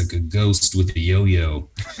it was like a ghost with a yo-yo,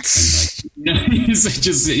 and like it's like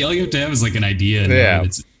just all you have to have is like an idea,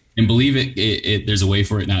 and believe it. There's a way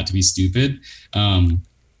for it not to be stupid.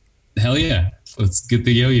 Hell yeah, let's get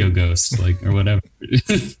the yo-yo ghost, like, or whatever.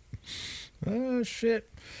 Oh shit.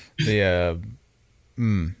 I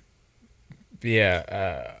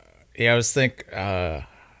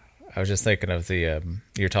was just thinking of the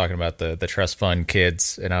you're talking about the trust fund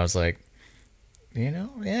kids, and I was like,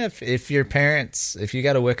 if your parents, if you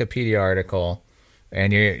got a Wikipedia article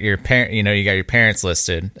and your parent, you got your parents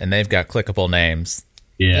listed and they've got clickable names,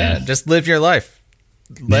 just live your life.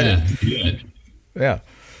 Let it. Yeah.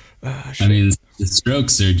 I mean, the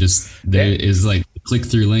Strokes are just is like a click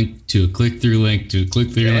through link to a click through link to a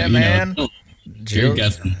click through link. Man. Jared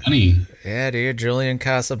got some money. Yeah, dude. Julian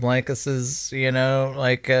Casablancas is,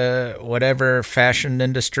 like whatever fashion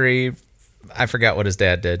industry. I forgot what his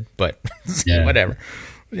dad did, but whatever.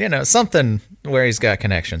 Something where he's got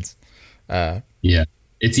connections.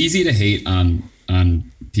 It's easy to hate on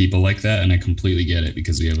people like that, and I completely get it,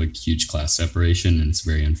 because we have like huge class separation and it's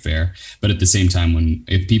very unfair. But at the same time,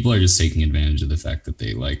 if people are just taking advantage of the fact that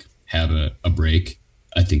they like have a break,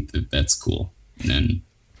 I think that's cool. And then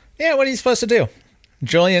what are you supposed to do?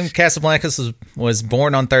 Julian Casablancas was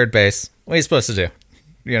born on third base. What are you supposed to do?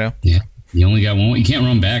 Yeah. You only got one. You can't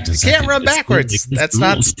run back to second. Can't run backwards. That's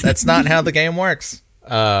not how the game works.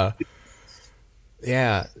 Yeah,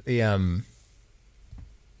 the I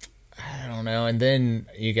don't know. And then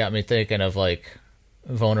you got me thinking of like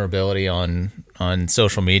vulnerability on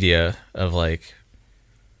social media of like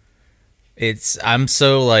I'm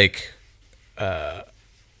so like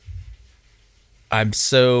I'm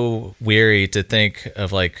so weary to think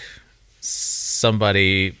of like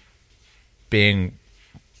somebody being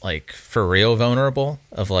like for real vulnerable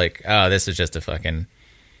of like, oh, this is just a fucking,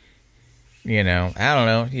 I don't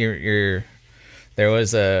know. There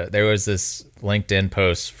was this LinkedIn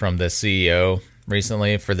post from the CEO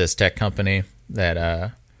recently for this tech company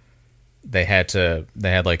that they had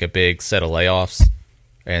like a big set of layoffs,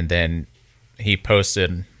 and then he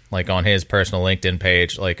posted like on his personal LinkedIn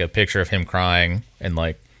page like a picture of him crying and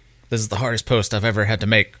like, this is the hardest post I've ever had to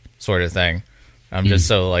make, sort of thing. I'm just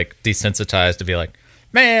so like desensitized to be like,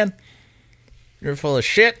 man, you're full of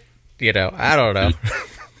shit. I don't know.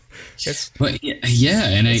 But yeah,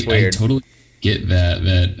 and I totally get that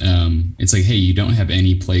it's like, hey, you don't have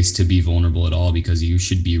any place to be vulnerable at all because you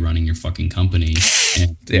should be running your fucking company,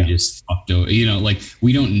 and you just fucked over. Like,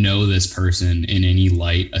 we don't know this person in any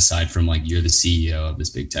light aside from like, you're the CEO of this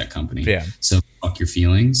big tech company. Yeah. So fuck your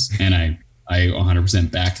feelings, and I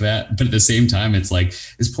 100% back that. But at the same time, it's like,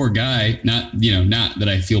 this poor guy, not that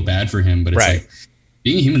I feel bad for him, but it's like,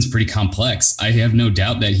 being a human is pretty complex. I have no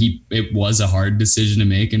doubt that it was a hard decision to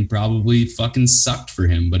make and probably fucking sucked for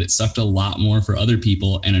him, but it sucked a lot more for other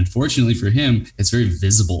people. And unfortunately for him, it's very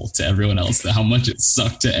visible to everyone else how much it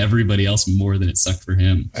sucked to everybody else more than it sucked for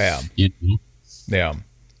him. Yeah. Yeah. Yeah.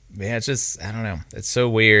 It's just, I don't know. It's so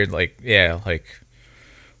weird. Like you're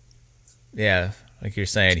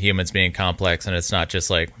saying, humans being complex, and it's not just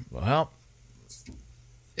like, well,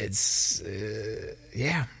 it's,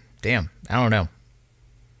 damn. I don't know.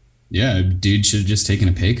 Yeah, dude should have just taken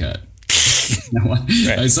a pay cut.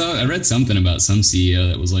 Right. I read something about some CEO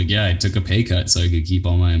that was like, yeah, I took a pay cut so I could keep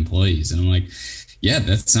all my employees. And I'm like, yeah,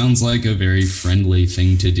 that sounds like a very friendly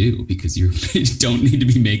thing to do, because you don't need to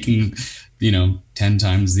be making, 10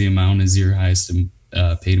 times the amount as your highest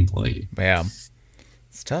paid employee. Yeah.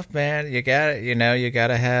 It's tough, man. You got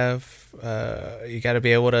to have, you got to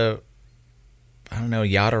be able to, I don't know,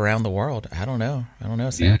 yacht around the world. I don't know,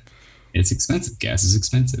 Sam. Yeah. It's expensive. Gas is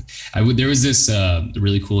expensive. There was this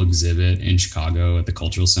really cool exhibit in Chicago at the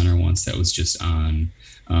Cultural Center once that was just on.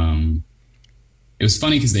 It was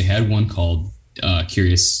funny because they had one called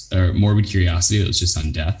Morbid Curiosity that was just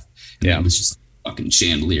on death. And it was just like a fucking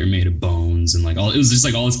chandelier made of bones and like all. It was just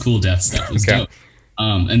like all this cool death stuff. It was dope.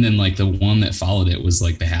 And then like the one that followed it was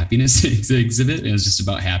like the happiness exhibit. It was just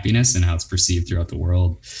about happiness and how it's perceived throughout the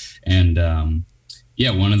world. And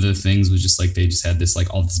one of the things was just like they just had this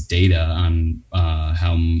like all this data on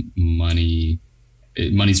how money's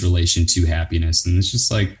relation to happiness, and it's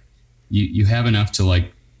just like you have enough to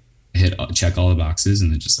like check all the boxes,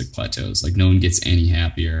 and it just like plateaus. Like no one gets any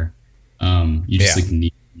happier. You just like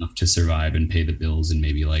need enough to survive and pay the bills and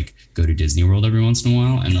maybe like go to Disney World every once in a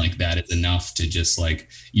while, and like that is enough to just like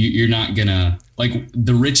you're not gonna like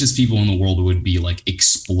the richest people in the world would be like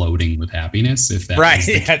exploding with happiness if that was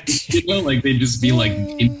like they'd just be like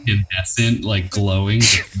incandescent, like glowing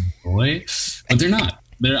with joy, but they're not.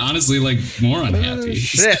 They're honestly like more unhappy.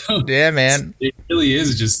 Shit. So yeah, man. It really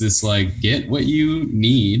is just this like get what you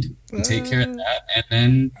need and take care of that, and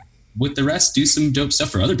then with the rest do some dope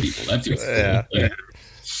stuff for other people. That feels cool.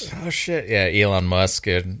 Oh shit! Yeah, Elon Musk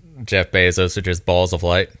and Jeff Bezos are just balls of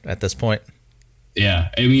light at this point. Yeah,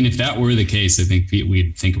 I mean, if that were the case, I think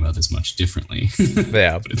we'd think about this much differently.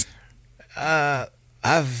 Yeah.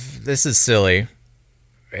 This is silly,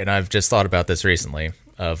 and I've just thought about this recently.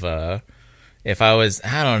 Of if I was,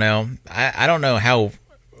 I don't know, I don't know how.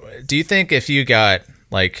 Do you think if you got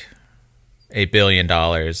like $1 billion,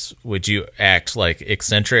 would you act like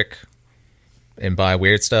eccentric and buy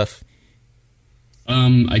weird stuff?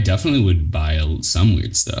 I definitely would buy some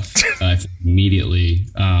weird stuff immediately,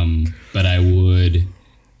 but I would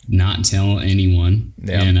not tell anyone,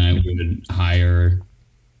 and I would hire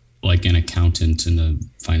like an accountant and a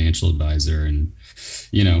financial advisor, and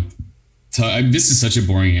so this is such a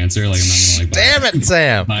boring answer. Like I'm not gonna like damn it,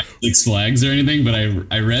 Sam, buy Six Flags or anything, but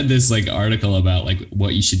I read this like article about like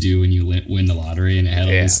what you should do when you win the lottery, and it had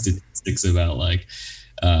all these statistics about like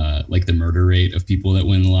the murder rate of people that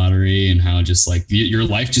win the lottery, and how just like your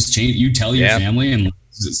life just changed. You tell your family, and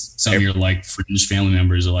some of your like fringe family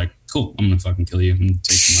members are like, cool, I'm gonna fucking kill you and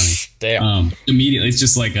take the money. Immediately, it's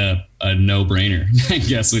just like a no-brainer, I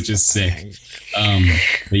guess, which is sick.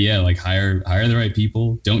 But yeah, like hire the right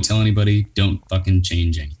people. Don't tell anybody. Don't fucking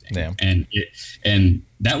change anything. Yeah. And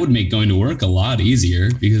that would make going to work a lot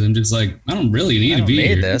easier because I'm just like, I don't really need to be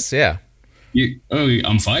here. This, yeah.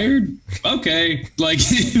 I'm fired? Okay. Like,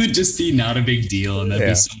 it would just be not a big deal, and that'd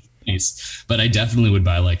be so nice. But I definitely would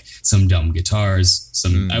buy like some dumb guitars.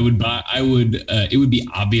 It would be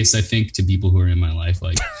obvious, I think, to people who are in my life,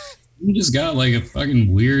 like, you just got like a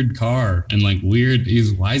fucking weird car and like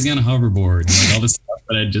why is he on a hoverboard? And like all this stuff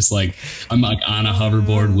that I just like, I'm like on a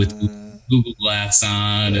hoverboard with Google Glass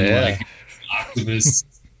on and like Oculus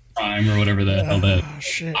Prime or whatever the hell that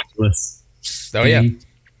Oculus thing.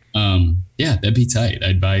 Yeah, that'd be tight.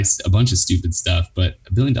 I'd buy a bunch of stupid stuff, but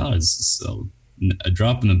 $1 billion is so a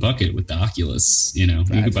drop in the bucket with the Oculus. You know,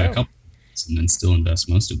 you could buy a couple and then still invest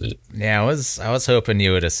most of it. Yeah, I was hoping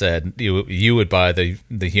you would have said you would buy the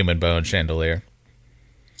human bone chandelier.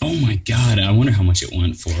 Oh my god, I wonder how much it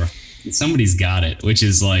went for. Somebody's got it, which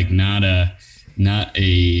is like not a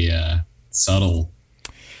subtle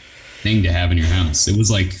thing to have in your house. It was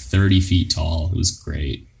like 30 feet tall. It was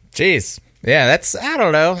great. Jeez. Yeah, I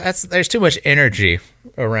don't know. There's too much energy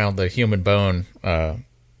around the human bone.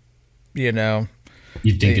 You know.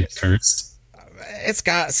 You think it's cursed?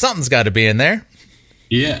 Something's got to be in there.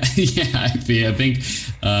 Yeah. I think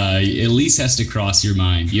at least has to cross your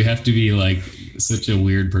mind. You have to be like such a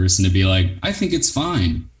weird person to be like, I think it's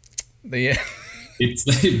fine. Yeah.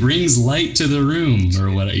 It brings light to the room or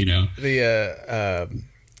what, you know.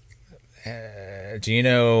 Do you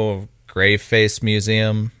know Grave Face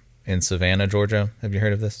Museum in Savannah, Georgia? Have you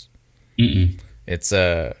heard of this? Mm-mm.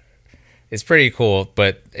 It's pretty cool,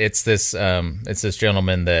 but it's this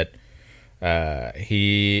gentleman that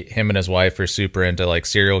him and his wife are super into like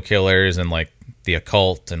serial killers and like the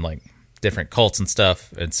occult and like different cults and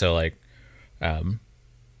stuff. And so like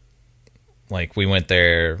we went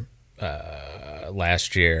there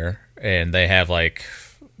last year, and they have like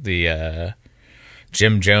the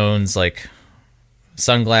Jim Jones like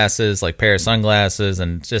sunglasses, like pair of sunglasses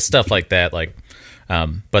and just stuff like that. Like,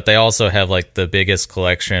 but they also have like the biggest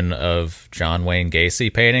collection of John Wayne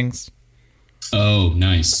Gacy paintings. Oh,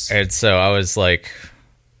 nice. And so I was like,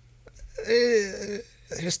 I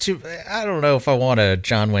don't know if I want a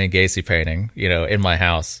John Wayne Gacy painting, you know, in my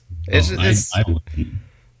house. I wouldn't.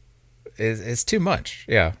 It's too much.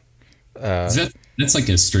 Yeah. That's like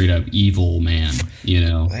a straight up evil man, you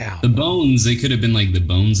know. Wow. The bones, they could have been like the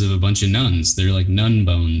bones of a bunch of nuns. They're like nun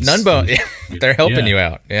bones. Nun bone. They're helping you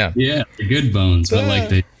out. Yeah. Yeah, they're good bones. But like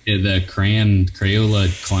the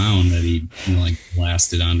Crayola clown that he like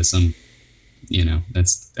blasted onto some, you know,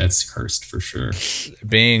 that's cursed for sure.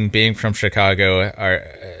 Being from Chicago,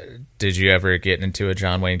 did you ever get into a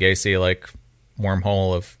John Wayne Gacy like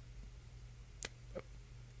wormhole of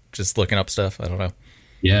just looking up stuff? I don't know.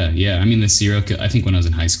 Yeah. I mean, I think when I was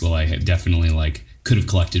in high school, I had definitely like could have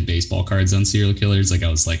collected baseball cards on serial killers. Like I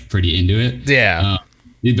was like pretty into it. Yeah.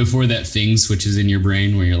 Before that thing switches in your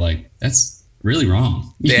brain where you're like, that's really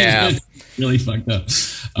wrong. Yeah. It's really fucked up.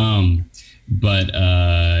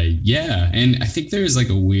 Yeah. And I think there's like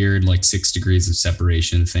a weird like 6 degrees of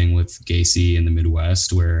separation thing with Gacy in the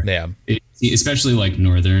Midwest where especially like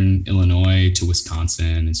northern Illinois to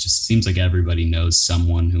Wisconsin, it just seems like everybody knows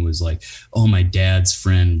someone who was like, oh, my dad's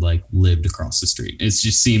friend like lived across the street. It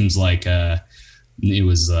just seems like it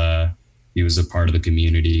was a part of the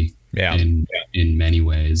community in many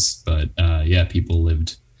ways. But people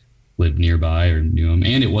lived nearby or knew him,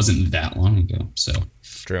 and it wasn't that long ago. So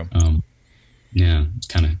true. Yeah, it's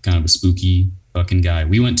kind of a spooky fucking guy.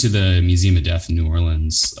 We went to the Museum of Death in New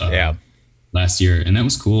Orleans last year, and that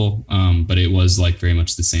was cool. But it was like very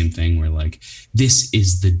much the same thing where like, this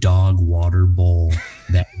is the dog water bowl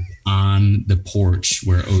that is on the porch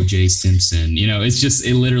where O.J. Simpson, you know, it's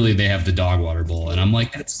literally they have the dog water bowl. And I'm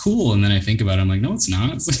like, that's cool. And then I think about it, I'm like, no, it's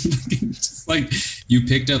not. It's just like you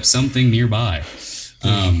picked up something nearby.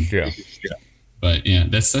 But yeah,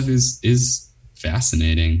 that stuff is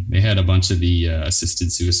fascinating. They had a bunch of the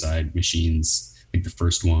assisted suicide machines, like the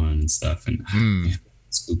first one and stuff, and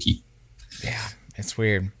spooky. Yeah, it's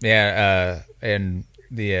weird. Yeah, and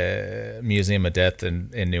the Museum of Death in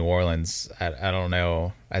New Orleans, I don't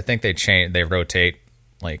know. I think they rotate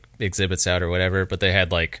like exhibits out or whatever, but they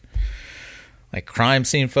had like crime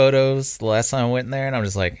scene photos the last time I went in there, and I'm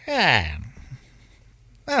just like, I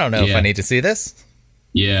don't know if I need to see this.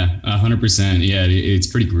 Yeah, 100%. Yeah, it's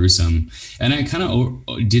pretty gruesome. And I kind of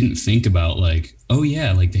didn't think about like, oh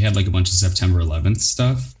yeah, like they had like a bunch of September 11th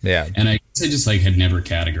stuff. Yeah. And I guess I just like had never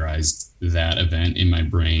categorized that event in my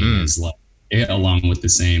brain as like, along with the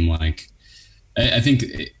same like I think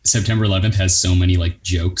September 11th has so many like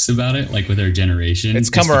jokes about it, like with our generation. It's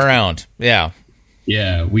come around. Yeah.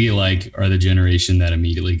 Yeah, we like are the generation that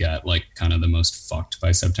immediately got like kind of the most fucked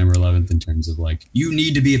by September 11th in terms of like, you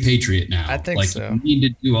need to be a patriot now. I think like, so. You need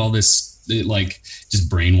to do all this like just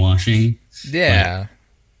brainwashing. Yeah.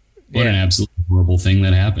 What an absolutely horrible thing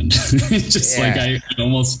that happened. Just like I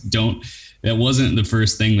almost don't. That wasn't the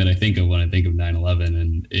first thing that I think of when I think of 9/11,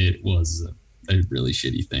 and it was a really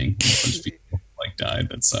shitty thing. A bunch of people like died.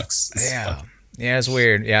 That sucks. Yeah, it's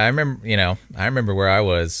weird. Yeah, I remember where I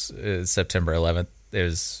was September 11th.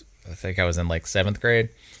 I think I was in like 7th grade.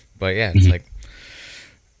 But yeah, it's like,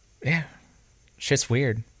 yeah, shit's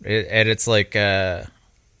weird. And it's like,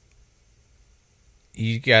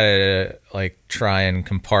 you gotta like try and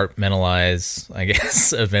compartmentalize, I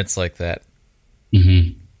guess, events like that.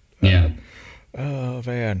 Mm-hmm. Yeah. Oh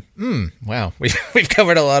man. Wow. We've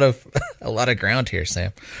covered a lot of ground here,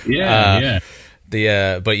 Sam. Yeah.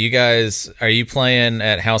 But you guys, are you playing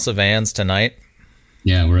at House of Vans tonight?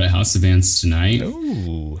 Yeah, we're at House of Vans tonight.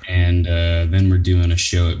 Ooh. And then we're doing a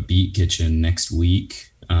show at Beat Kitchen next week.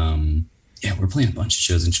 Yeah, we're playing a bunch of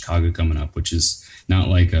shows in Chicago coming up, which is not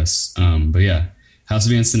like us. But yeah, House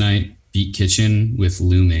of Vans tonight, Beat Kitchen with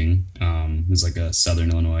Looming. It's like a Southern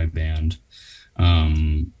Illinois band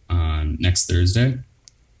on next Thursday,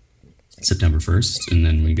 September 1st. And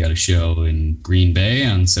then we got a show in Green Bay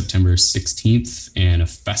on September 16th and a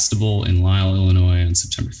festival in Lisle, Illinois on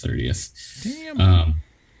September 30th. Damn.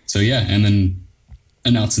 So yeah, and then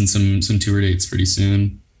announcing some tour dates pretty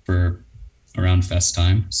soon for around fest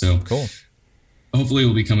time. So cool. Hopefully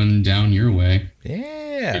we'll be coming down your way.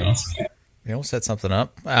 Yeah. We'll set something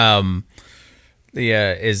up. Have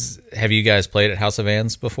you guys played at House of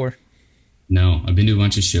Vans before? No, I've been to a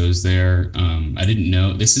bunch of shows there. I didn't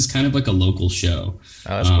know this is kind of like a local show.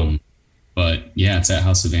 Oh, that's cool. But yeah, it's at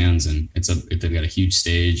House of Vans, and they've got a huge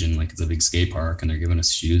stage, and like it's a big skate park, and they're giving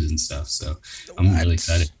us shoes and stuff. So I'm really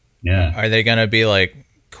excited. Yeah. Are they gonna be like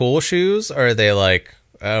cool shoes, or are they like,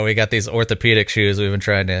 oh, we got these orthopedic shoes we've been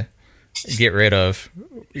trying to get rid of?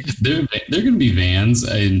 They're gonna be Vans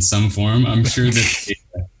in some form. I'm sure that.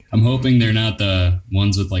 I'm hoping they're not the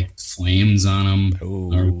ones with like flames on them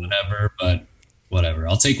or whatever. But whatever,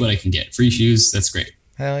 I'll take what I can get. Free shoes, that's great.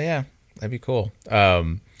 Hell yeah, that'd be cool.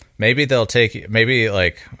 Maybe they'll take, maybe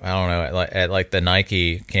like, I don't know, at like the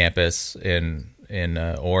Nike campus in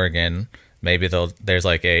Oregon, maybe there's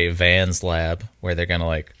like a Vans lab where they're gonna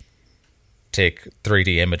like take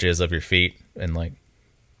 3D images of your feet and like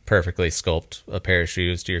perfectly sculpt a pair of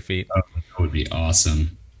shoes to your feet. Oh, that would be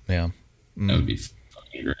awesome. Yeah. That would be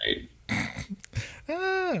fucking great.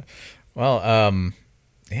 Well,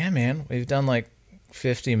 yeah, man, we've done like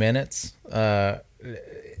 50 minutes.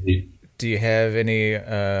 Do you have any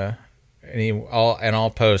all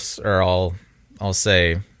posts, or I'll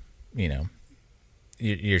say, you know,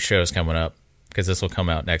 your show's coming up because this will come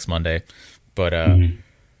out next Monday. But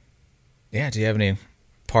yeah, do you have any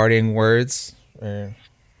parting words or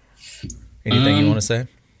anything you want to say?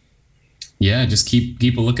 Yeah, just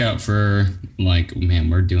keep a lookout for, like, man,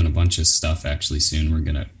 we're doing a bunch of stuff actually soon. We're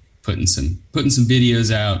gonna putting some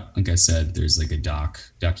videos out. Like I said, there's like a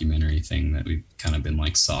documentary thing that we've kind of been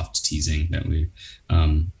like soft teasing that we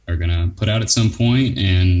are gonna put out at some point,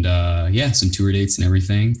 and yeah, some tour dates and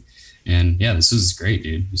everything. And yeah, this was great,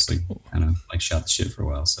 dude. Just like kind of like shot the shit for a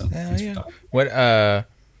while. So yeah. What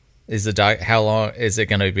is the how long is it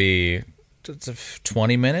gonna be?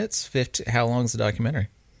 20 minutes? 50? How long is the documentary?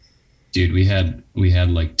 Dude, we had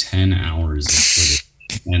like 10 hours of footage.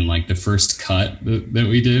 And like the first cut that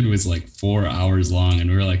we did was like 4 hours long, and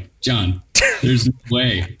we were like, John, there's no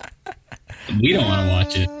way. We don't want to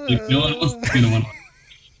watch it. Like, no one else is gonna want to watch it.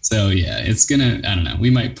 So yeah, it's gonna, I don't know, we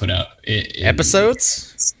might put out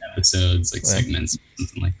episodes, like segments,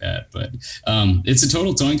 something like that. But it's a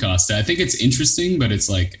total towing cost. I think it's interesting, but it's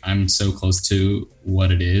like I'm so close to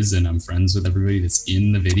what it is, and I'm friends with everybody that's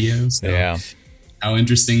in the video. So yeah, how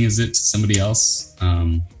interesting is it to somebody else?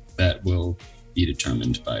 That will be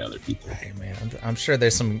determined by other people. Hey man, I'm sure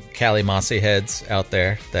there's some Cali Mossy heads out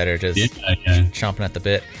there that are just chomping at the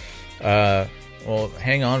bit. Well,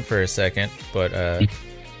 hang on for a second, but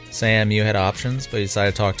Sam, you had options, but you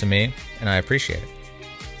decided to talk to me, and I appreciate it.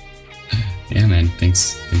 Yeah, man.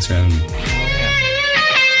 Thanks for having me.